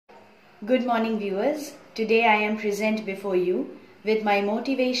Good morning viewers. Today I am present before you with my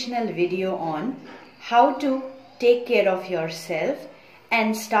motivational video on how to take care of yourself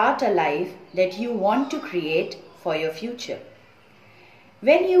and start a life that you want to create for your future.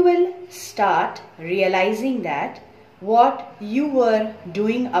 When you will start realizing that what you were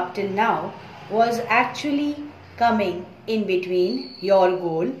doing up till now was actually coming in between your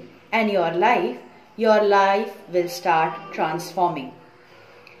goal and your life will start transforming.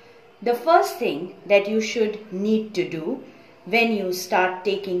 The first thing that you should need to do when you start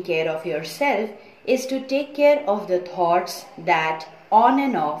taking care of yourself is to take care of the thoughts that on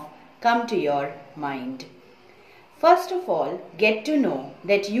and off come to your mind. First of all, get to know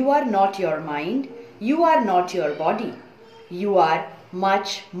that you are not your mind, you are not your body. You are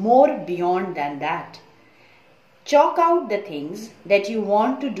much more beyond than that. Chalk out the things that you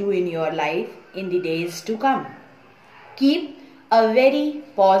want to do in your life in the days to come. Keep a very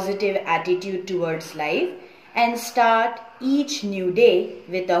positive attitude towards life and start each new day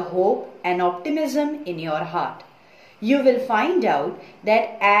with a hope and optimism in your heart. You will find out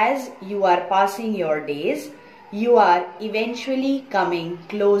that as you are passing your days, you are eventually coming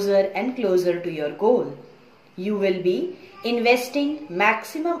closer and closer to your goal. You will be investing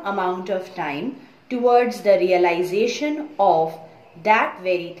maximum amount of time towards the realization of that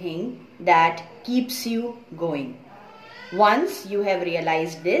very thing that keeps you going. Once you have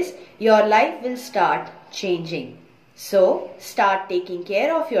realized this, your life will start changing. So, start taking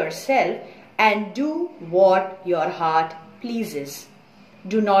care of yourself and do what your heart pleases.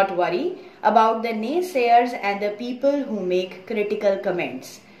 Do not worry about the naysayers and the people who make critical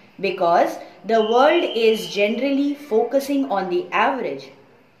comments, because the world is generally focusing on the average,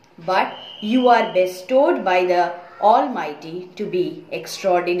 but you are bestowed by the Almighty to be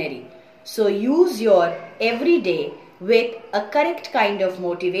extraordinary. So use your everyday with a correct kind of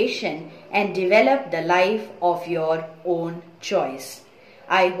motivation and develop the life of your own choice.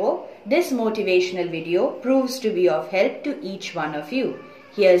 I hope this motivational video proves to be of help to each one of you.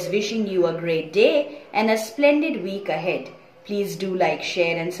 Here's wishing you a great day and a splendid week ahead. Please do like,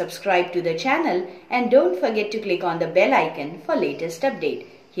 share and subscribe to the channel, and don't forget to click on the bell icon for latest update.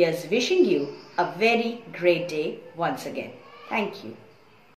 Here's wishing you a very great day once again. Thank you.